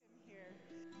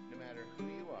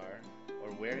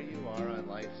where you are on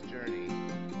life's journey,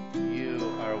 you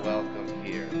are welcome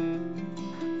here.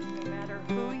 No matter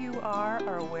who you are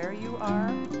or where you are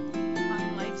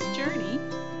on life's journey,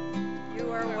 you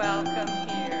are welcome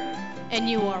here. And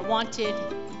you are wanted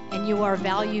and you are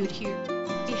valued here.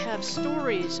 We have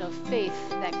stories of faith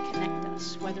that connect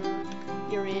us, whether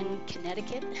you're in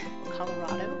Connecticut,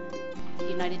 Colorado, the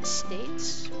United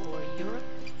States, or Europe,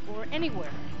 or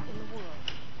anywhere in the world.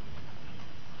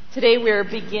 Today we're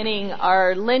beginning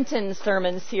our Lenten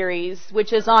sermon series,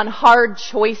 which is on hard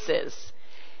choices.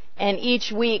 And each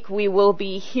week we will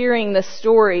be hearing the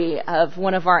story of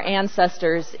one of our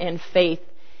ancestors in faith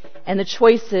and the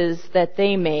choices that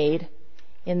they made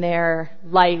in their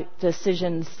life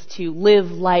decisions to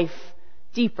live life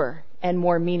deeper and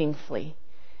more meaningfully.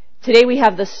 Today we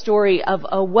have the story of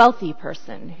a wealthy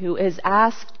person who is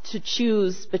asked to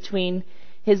choose between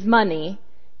his money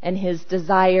and his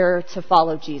desire to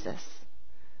follow Jesus.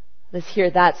 Let's hear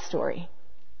that story.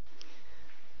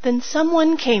 Then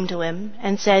someone came to him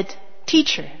and said,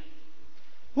 "Teacher,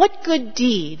 what good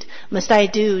deed must I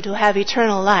do to have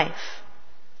eternal life?"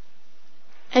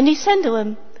 And he said to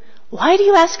him, "Why do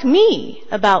you ask me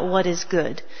about what is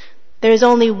good? There is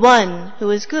only one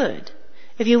who is good.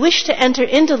 If you wish to enter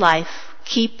into life,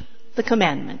 keep the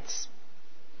commandments."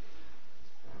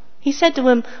 He said to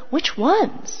him, "Which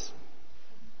ones?"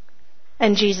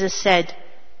 And Jesus said,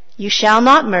 "You shall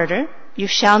not murder, you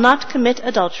shall not commit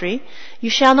adultery,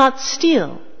 you shall not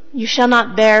steal, you shall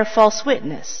not bear false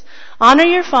witness. Honor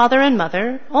your father and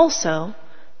mother. Also,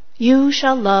 you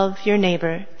shall love your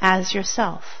neighbor as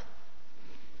yourself."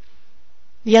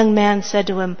 The young man said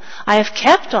to him, "I have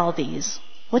kept all these.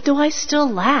 What do I still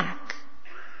lack?"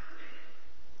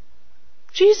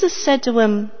 Jesus said to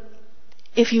him,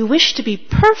 "If you wish to be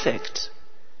perfect,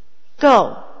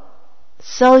 go,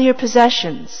 sell your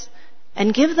possessions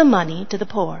and give the money to the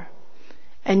poor,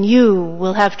 and you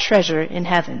will have treasure in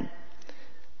heaven.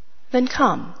 Then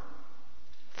come,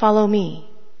 follow me."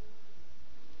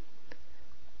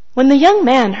 When the young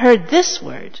man heard this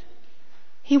word,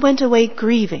 he went away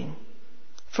grieving,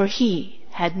 for he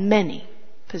had many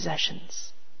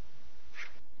possessions.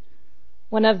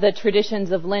 One of the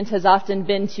traditions of Lent has often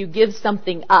been to give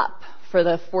something up for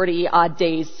the 40-odd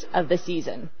days of the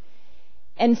season.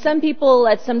 And some people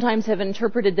at sometimes have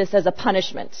interpreted this as a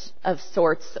punishment of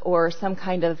sorts or some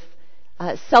kind of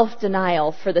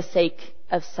self-denial for the sake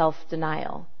of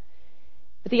self-denial.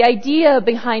 But the idea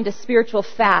behind a spiritual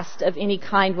fast of any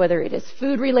kind, whether it is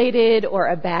food-related or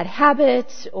a bad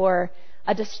habit or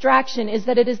a distraction, is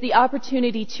that it is the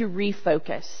opportunity to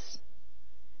refocus.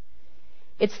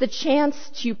 It's the chance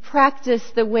to practice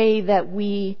the way that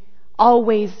we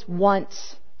always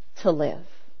want to live.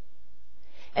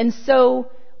 And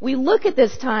so we look at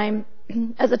this time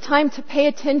as a time to pay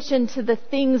attention to the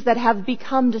things that have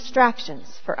become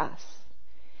distractions for us.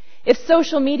 If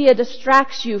social media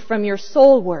distracts you from your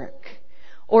soul work,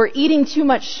 or eating too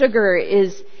much sugar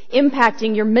is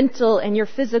impacting your mental and your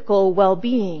physical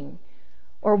well-being,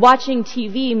 or watching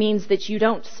TV means that you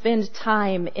don't spend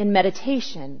time in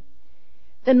meditation,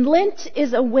 then Lent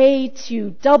is a way to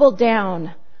double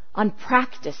down on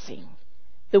practicing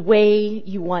the way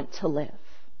you want to live.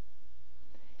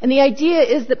 And the idea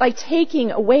is that by taking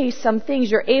away some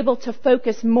things, you're able to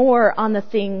focus more on the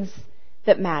things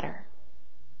that matter.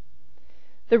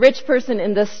 The rich person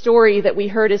in the story that we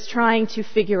heard is trying to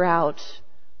figure out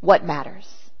what matters.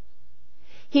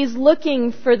 He's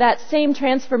looking for that same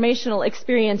transformational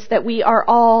experience that we are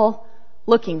all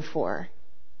looking for,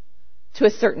 to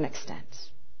a certain extent.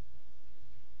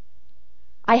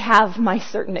 I have my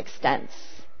certain extents,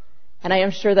 and I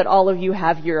am sure that all of you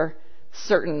have your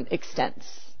certain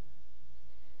extents.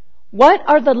 What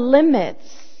are the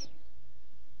limits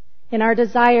in our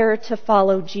desire to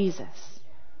follow Jesus?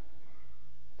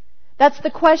 That's the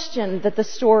question that the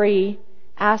story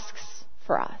asks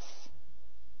for us.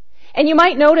 And you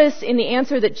might notice in the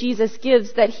answer that Jesus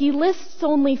gives that he lists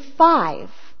only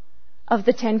 5 of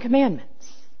the 10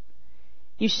 commandments.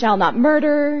 You shall not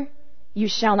murder, you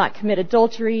shall not commit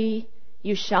adultery,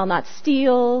 you shall not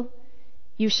steal,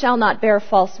 you shall not bear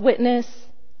false witness,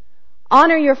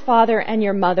 honor your father and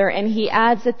your mother, and he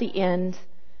adds at the end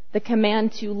the command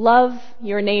to love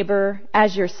your neighbor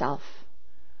as yourself,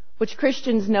 which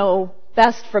Christians know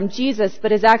best from Jesus,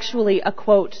 but is actually a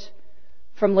quote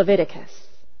from Leviticus.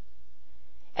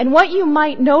 And what you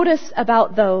might notice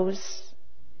about those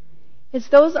is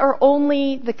those are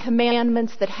only the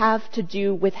commandments that have to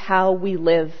do with how we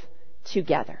live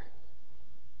together.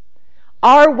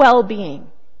 Our well-being,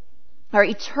 our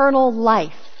eternal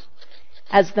life,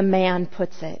 as the man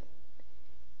puts it,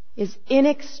 is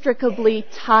inextricably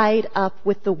tied up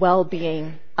with the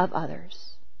well-being of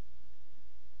others.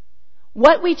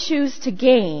 What we choose to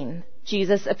gain,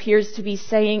 Jesus appears to be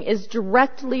saying, is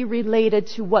directly related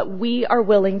to what we are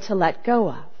willing to let go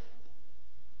of.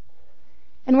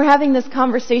 And we're having this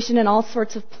conversation in all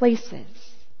sorts of places.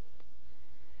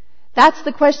 That's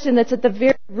the question that's at the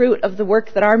very root of the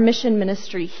work that our mission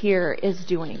ministry here is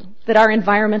doing, that our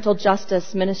environmental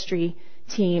justice ministry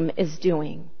team is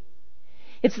doing.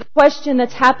 It's the question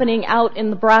that's happening out in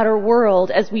the broader world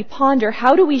as we ponder,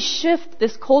 how do we shift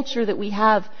this culture that we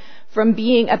have from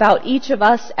being about each of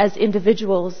us as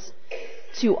individuals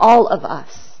to all of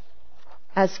us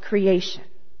as creation?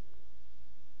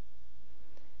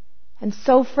 And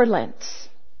so for Lent,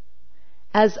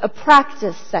 as a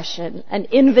practice session, an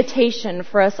invitation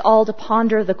for us all to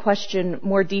ponder the question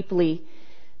more deeply,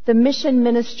 the mission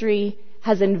ministry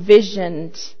has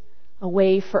envisioned a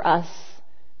way for us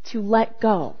to let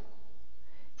go,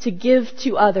 to give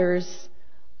to others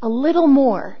a little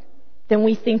more than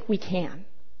we think we can.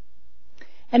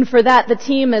 And for that, the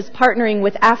team is partnering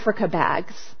with Africa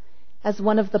Bags as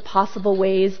one of the possible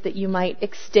ways that you might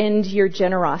extend your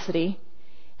generosity.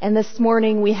 And this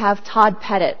morning we have Todd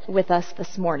Pettit with us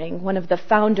this morning, one of the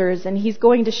founders, and he's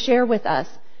going to share with us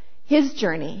his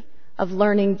journey of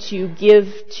learning to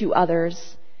give to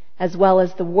others, as well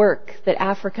as the work that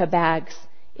Africa Bags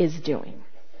is doing.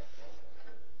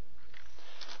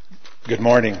 Good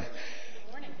morning.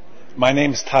 My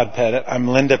name's Todd Pettit. I'm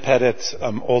Linda Pettit's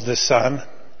oldest son,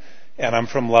 and I'm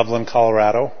from Loveland,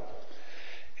 Colorado.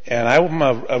 And I'm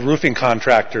a roofing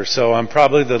contractor, so I'm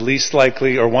probably the least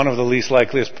likely, or one of the least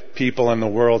likeliest people in the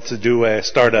world to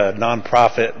start a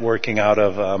nonprofit working out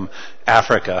of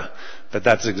Africa. But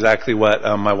that's exactly what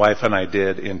my wife and I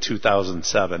did in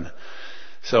 2007.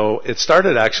 So it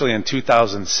started actually in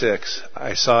 2006.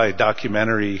 I saw a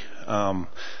documentary on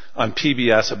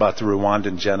PBS about the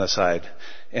Rwandan genocide,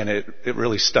 and it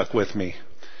really stuck with me.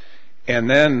 And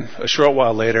then a short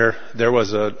while later, there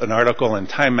was an article in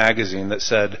Time magazine that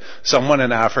said someone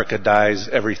in Africa dies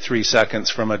every 3 seconds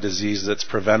from a disease that's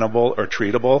preventable or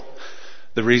treatable.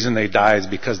 The reason they die is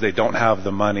because they don't have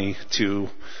the money to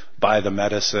buy the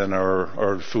medicine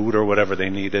or food or whatever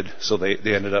they needed, so they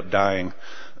ended up dying.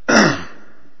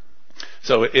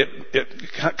 So it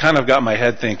kind of got my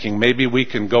head thinking, maybe we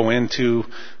can go into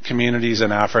communities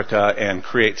in Africa and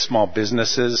create small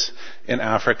businesses in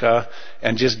Africa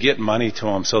and just get money to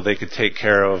them so they could take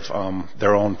care of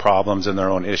their own problems and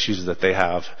their own issues that they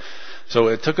have. So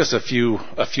it took us a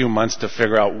few months to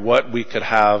figure out what we could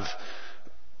have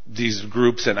these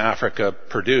groups in Africa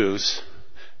produce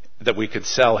that we could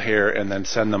sell here and then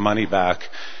send the money back.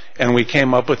 And we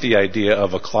came up with the idea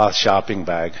of a cloth shopping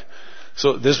bag.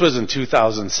 So this was in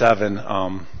 2007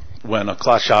 when a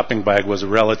cloth shopping bag was a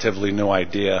relatively new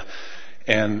idea.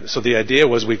 And so the idea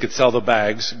was we could sell the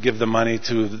bags, give the money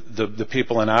to the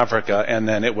people in Africa, and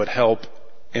then it would help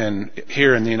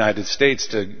here in the United States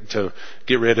to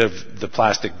get rid of the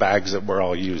plastic bags that we're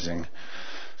all using.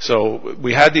 So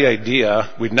we had the idea.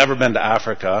 We'd never been to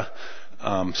Africa.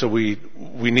 So we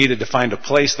needed to find a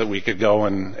place that we could go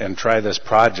and try this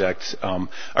project.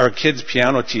 Our kids'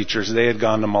 piano teachers, they had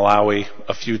gone to Malawi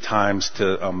a few times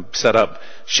to set up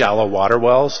shallow water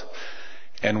wells.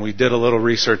 And we did a little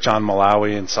research on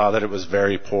Malawi and saw that it was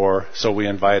very poor. So we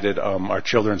invited our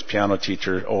children's piano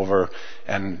teacher over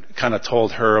and kind of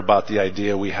told her about the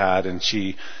idea we had. And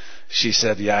she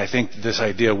said, yeah, I think this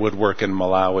idea would work in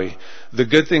Malawi. The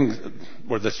good thing,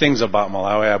 or the things about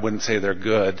Malawi, I wouldn't say they're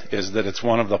good, is that it's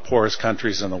one of the poorest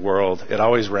countries in the world. It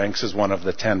always ranks as one of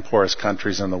the 10 poorest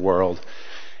countries in the world.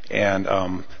 And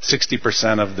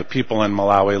 60% of the people in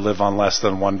Malawi live on less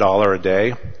than $1 a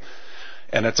day.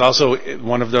 And it's also,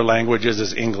 one of their languages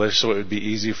is English, so it would be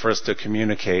easy for us to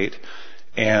communicate.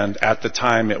 And at the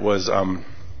time it was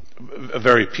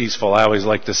very peaceful. I always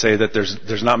like to say that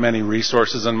there's not many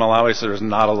resources in Malawi, so there's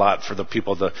not a lot for the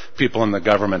people in the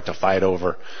government to fight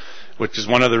over, which is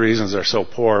one of the reasons they're so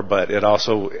poor, but it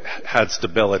also had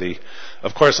stability.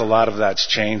 Of course, a lot of that's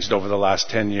changed over the last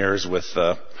 10 years with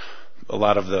a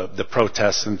lot of the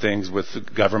protests and things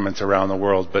with governments around the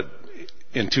world, but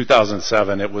in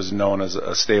 2007 it was known as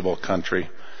a stable country.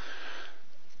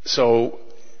 So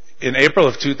in April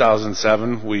of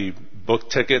 2007, we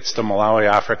booked tickets to Malawi,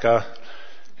 Africa.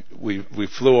 We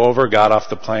flew over, got off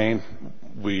the plane.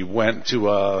 We went to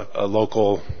a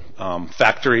local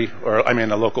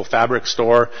a local fabric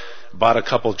store, bought a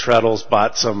couple treadles,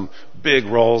 bought some big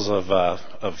rolls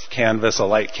of canvas, a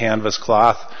light canvas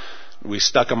cloth. We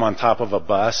stuck them on top of a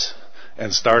bus,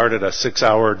 and started a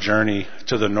 6-hour journey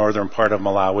to the northern part of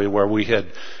Malawi where we had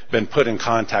been put in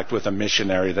contact with a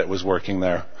missionary that was working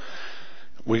there.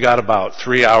 We got about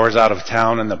 3 hours out of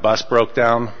town and the bus broke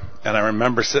down, and I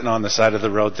remember sitting on the side of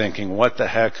the road thinking, what the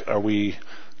heck are we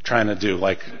trying to do?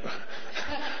 Like,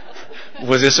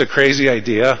 was this a crazy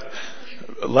idea?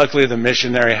 Luckily, the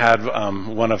missionary had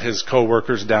one of his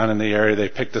co-workers down in the area. They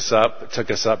picked us up,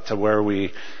 took us up to where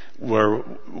we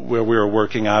were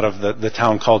working out of, the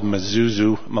town called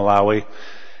Mazuzu, Malawi,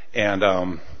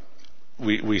 and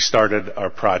we started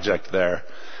our project there.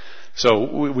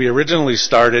 So we originally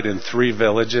started in 3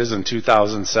 villages in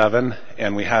 2007,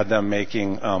 and we had them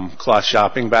making cloth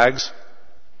shopping bags.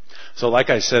 So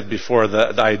like I said before,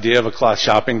 the idea of a cloth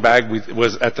shopping bag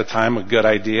was at the time a good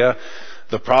idea.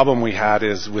 The problem we had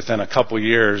is within a couple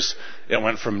years, it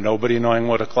went from nobody knowing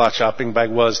what a cloth shopping bag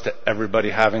was to everybody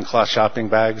having cloth shopping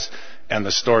bags, and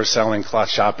the stores selling cloth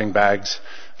shopping bags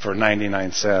for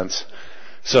 99 cents.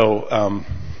 So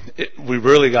we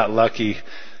really got lucky.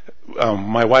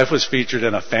 My wife was featured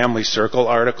in a Family Circle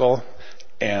article,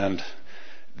 and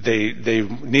they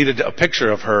needed a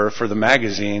picture of her for the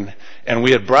magazine, and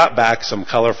we had brought back some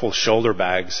colorful shoulder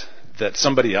bags that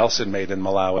somebody else had made in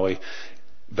Malawi.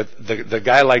 But the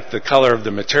guy liked the color of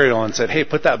the material and said, hey,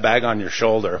 put that bag on your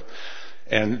shoulder.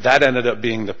 And that ended up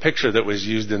being the picture that was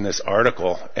used in this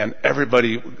article. And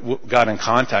everybody got in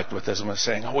contact with us and was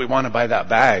saying, oh, we want to buy that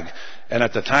bag. And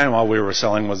at the time, all we were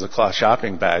selling was a cloth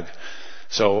shopping bag.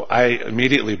 So I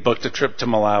immediately booked a trip to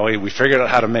Malawi. We figured out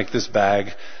how to make this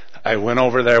bag. I went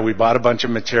over there. We bought a bunch of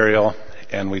material.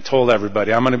 And we told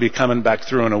everybody, I'm going to be coming back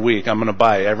through in a week. I'm going to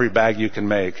buy every bag you can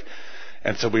make.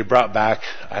 And so we brought back,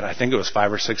 I think it was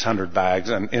 500 or 600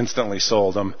 bags, and instantly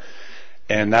sold them.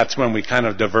 And that's when we kind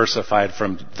of diversified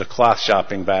from the cloth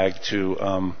shopping bag to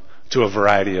a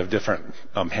variety of different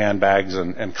handbags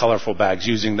and colorful bags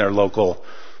using their local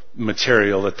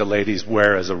material that the ladies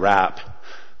wear as a wrap.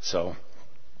 So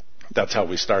that's how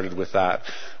we started with that.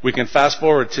 We can fast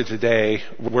forward to today.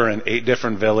 We're in 8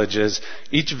 different villages.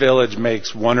 Each village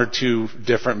makes 1 or 2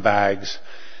 different bags.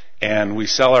 And we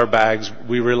sell our bags.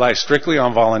 We rely strictly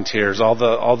on volunteers. All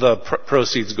the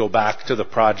proceeds go back to the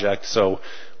project. So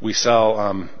we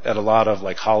sell at a lot of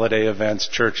like holiday events,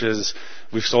 churches.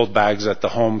 We've sold bags at the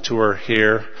home tour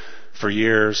here for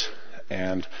years,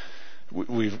 and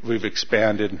we've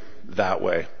expanded that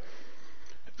way.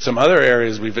 Some other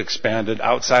areas we've expanded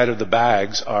outside of the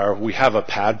bags are we have a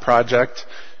pad project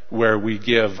where we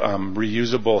give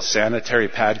reusable sanitary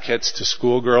pad kits to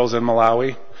schoolgirls in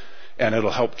Malawi. And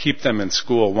it'll help keep them in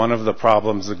school. One of the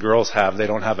problems the girls have, they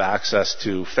don't have access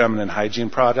to feminine hygiene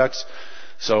products.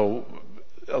 So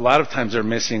a lot of times they're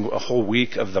missing a whole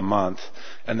week of the month,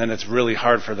 and then it's really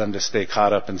hard for them to stay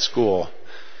caught up in school.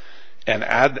 And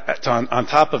on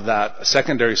top of that,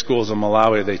 secondary schools in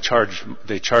Malawi,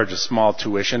 they charge a small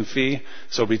tuition fee.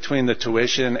 So between the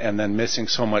tuition and then missing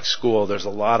so much school, there's a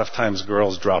lot of times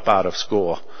girls drop out of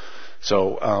school.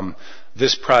 So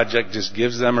this project just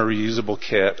gives them a reusable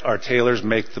kit. Our tailors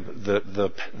make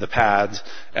the pads,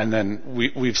 and then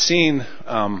we've seen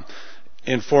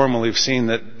informally, we've seen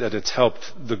that it's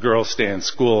helped the girls stay in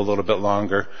school a little bit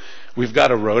longer. We've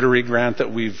got a Rotary grant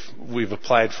that we've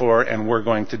applied for, and we're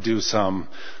going to do some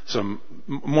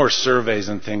more surveys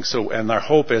and things. So, and our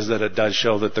hope is that it does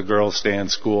show that the girls stay in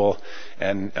school,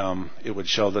 and it would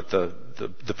show that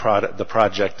the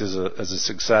project is a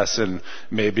success and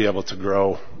may be able to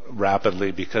grow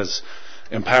rapidly, because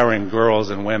empowering girls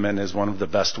and women is one of the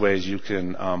best ways you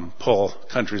can pull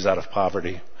countries out of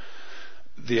poverty.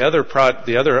 The other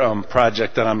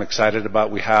project that I'm excited about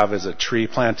we have is a tree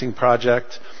planting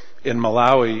project. In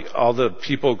Malawi, all the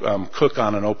people cook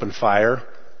on an open fire.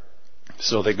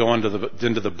 So they go into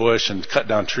the bush and cut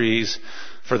down trees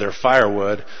for their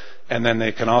firewood, and then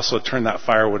they can also turn that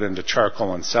firewood into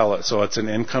charcoal and sell it. So it's an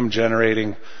income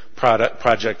generating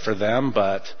project for them,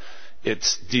 but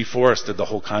it's deforested the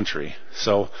whole country.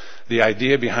 So the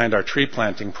idea behind our tree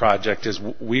planting project is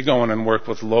we go in and work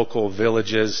with local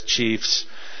villages, chiefs,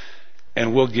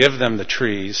 and we'll give them the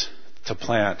trees to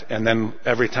plant. And then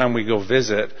every time we go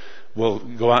visit, we'll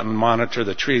go out and monitor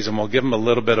the trees, and we'll give them a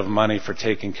little bit of money for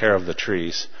taking care of the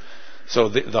trees. So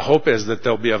the hope is that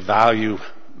there'll be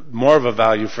more of a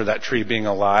value for that tree being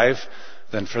alive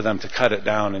than for them to cut it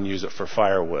down and use it for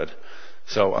firewood.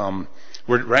 So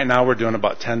right now we're doing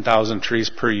about 10,000 trees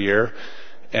per year,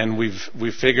 and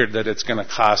we've figured that it's going to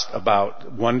cost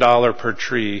about $1 per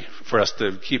tree for us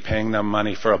to keep paying them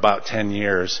money for about 10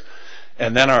 years.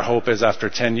 And then our hope is after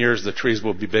 10 years, the trees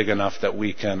will be big enough that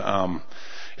we can,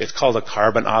 it's called a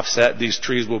carbon offset. These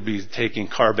trees will be taking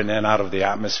carbon in out of the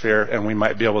atmosphere, and we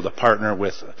might be able to partner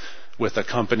with with a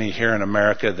company here in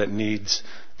America that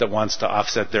wants to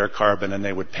offset their carbon, and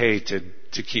they would pay to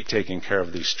keep taking care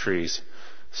of these trees.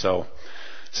 So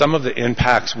some of the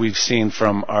impacts we've seen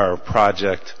from our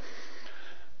project,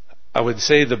 I would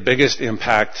say the biggest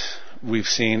impact we've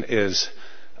seen is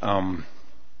how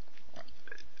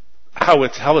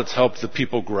it's helped the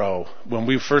people grow. When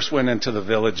we first went into the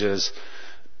villages,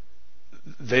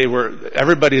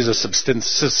 everybody's a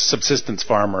subsistence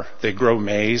farmer. They grow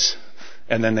maize,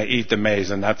 and then they eat the maize,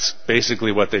 and that's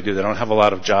basically what they do. They don't have a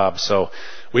lot of jobs. So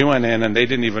we went in, and they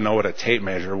didn't even know what a tape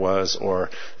measure was, or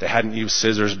they hadn't used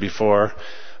scissors before.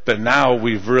 But now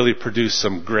we've really produced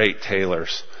some great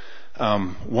tailors.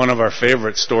 One of our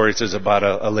favorite stories is about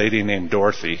a lady named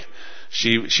Dorothy.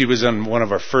 She was in one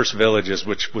of our first villages,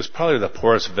 which was probably the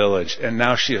poorest village, and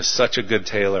now she is such a good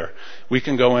tailor. We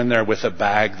can go in there with a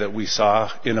bag that we saw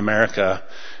in America.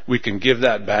 We can give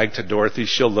that bag to Dorothy.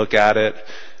 She'll look at it,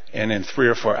 and in 3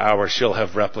 or 4 hours, she'll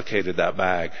have replicated that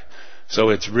bag. So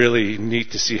it's really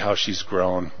neat to see how she's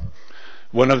grown.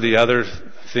 One of the other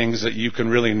things that you can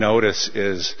really notice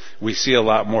is we see a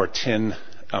lot more tin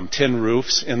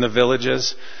roofs in the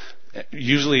villages.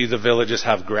 Usually the villages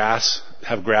have grass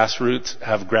roofs,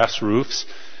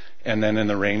 and then in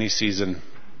the rainy season,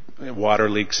 water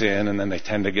leaks in, and then they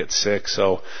tend to get sick.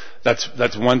 So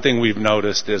that's one thing we've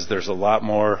noticed is there's a lot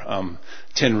more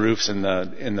tin roofs in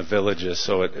the villages.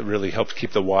 So it really helps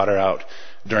keep the water out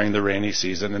during the rainy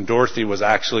season. And Dorothy was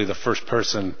actually the first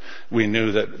person we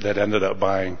knew that ended up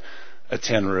buying a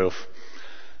tin roof.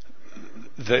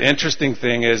 The interesting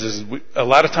thing is a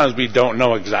lot of times we don't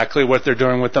know exactly what they're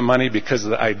doing with the money, because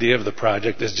the idea of the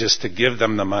project is just to give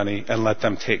them the money and let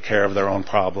them take care of their own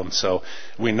problems. So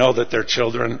we know that their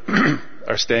children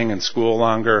are staying in school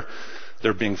longer,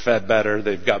 they're being fed better,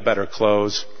 they've got better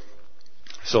clothes.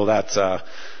 So that's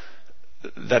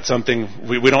something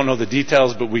we don't know the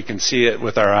details, but we can see it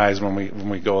with our eyes when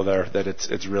we go there that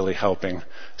it's really helping.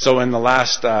 So in the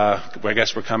last, I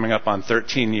guess we're coming up on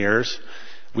 13 years.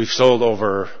 We've sold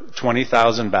over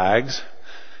 20,000 bags,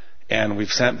 and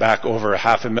we've sent back over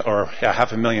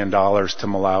 $500,000 to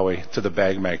Malawi, to the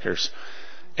bag makers.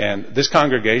 And this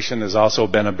congregation has also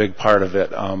been a big part of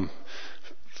it.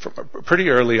 Pretty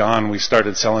early on, we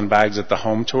started selling bags at the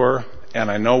home tour,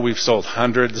 and I know we've sold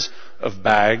hundreds of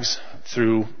bags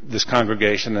through this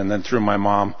congregation and then through my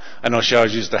mom. I know she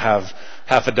always used to have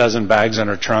half a dozen bags in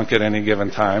her trunk at any given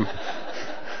time.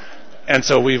 And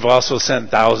so we've also sent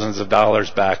thousands of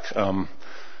dollars back from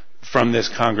this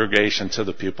congregation to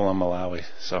the people in Malawi.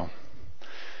 So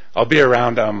I'll be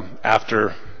around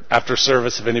after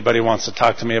service if anybody wants to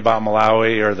talk to me about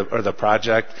Malawi or the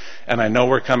project. And I know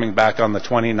we're coming back on the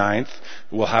 29th.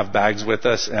 We'll have bags with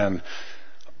us, and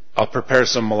I'll prepare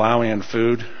some Malawian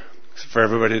food for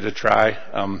everybody to try.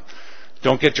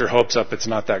 Don't get your hopes up; it's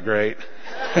not that great.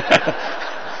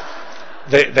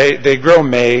 They grow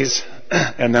maize.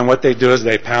 And then what they do is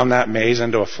they pound that maize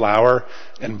into a flour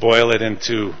and boil it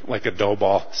into like a dough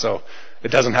ball. So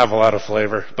it doesn't have a lot of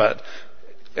flavor, but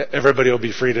everybody will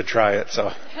be free to try it.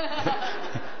 So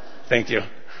thank you.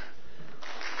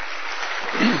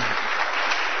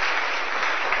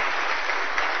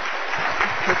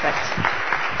 Perfect.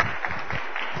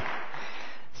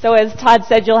 So as Todd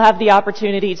said, you'll have the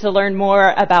opportunity to learn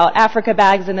more about Africa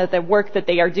Bags and the work that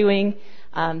they are doing.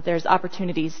 There's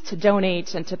opportunities to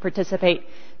donate and to participate.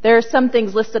 There are some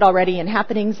things listed already in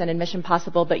Happenings and in Mission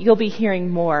Possible, but you'll be hearing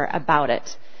more about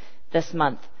it this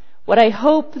month. What I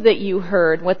hope that you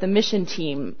heard, what the mission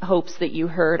team hopes that you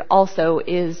heard also,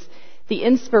 is the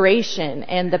inspiration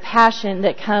and the passion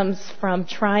that comes from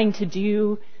trying to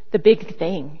do the big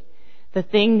thing, the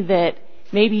thing that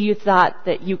maybe you thought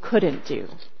that you couldn't do.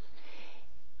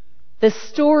 The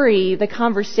story, the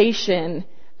conversation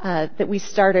that we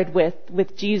started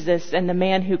with Jesus and the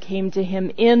man who came to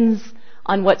him ends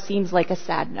on what seems like a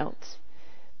sad note.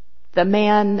 The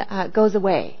man goes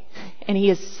away, and he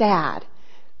is sad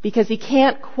because he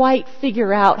can't quite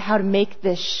figure out how to make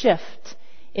this shift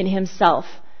in himself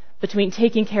between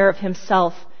taking care of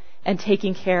himself and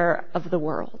taking care of the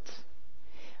world.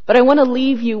 But I want to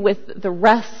leave you with the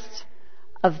rest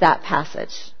of that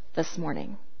passage this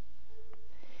morning.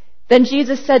 Then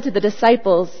Jesus said to the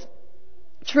disciples,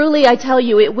 "Truly I tell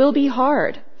you, it will be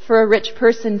hard for a rich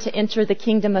person to enter the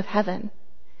kingdom of heaven.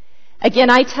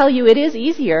 Again, I tell you, it is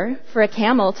easier for a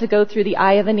camel to go through the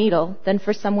eye of a needle than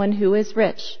for someone who is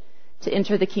rich to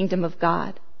enter the kingdom of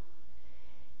God."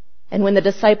 And when the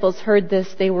disciples heard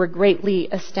this, they were greatly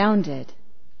astounded.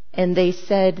 And they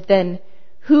said, "Then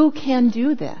who can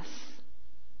do this?"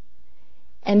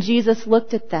 And Jesus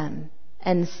looked at them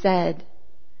and said,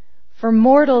 "For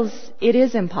mortals it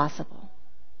is impossible,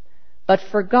 but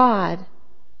for God,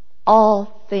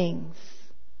 all things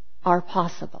are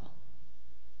possible.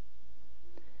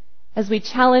 As we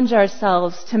challenge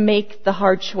ourselves to make the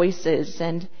hard choices,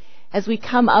 and as we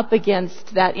come up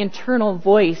against that internal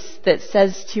voice that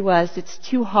says to us, it's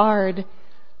too hard,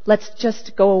 let's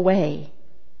just go away,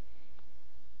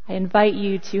 I invite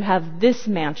you to have this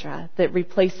mantra that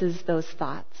replaces those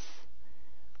thoughts.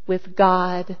 With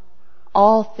God,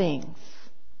 all things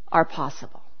are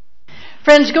possible.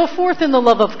 Friends, go forth in the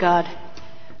love of God.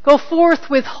 Go forth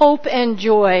with hope and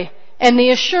joy and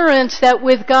the assurance that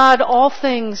with God all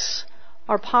things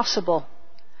are possible.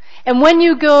 And when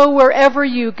you go, wherever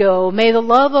you go, may the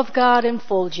love of God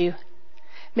enfold you.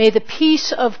 May the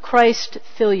peace of Christ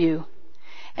fill you.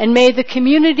 And may the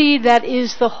community that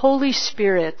is the Holy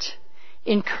Spirit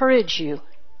encourage you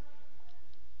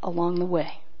along the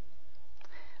way.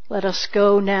 Let us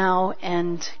go now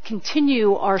and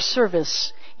continue our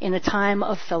service in a time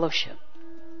of fellowship.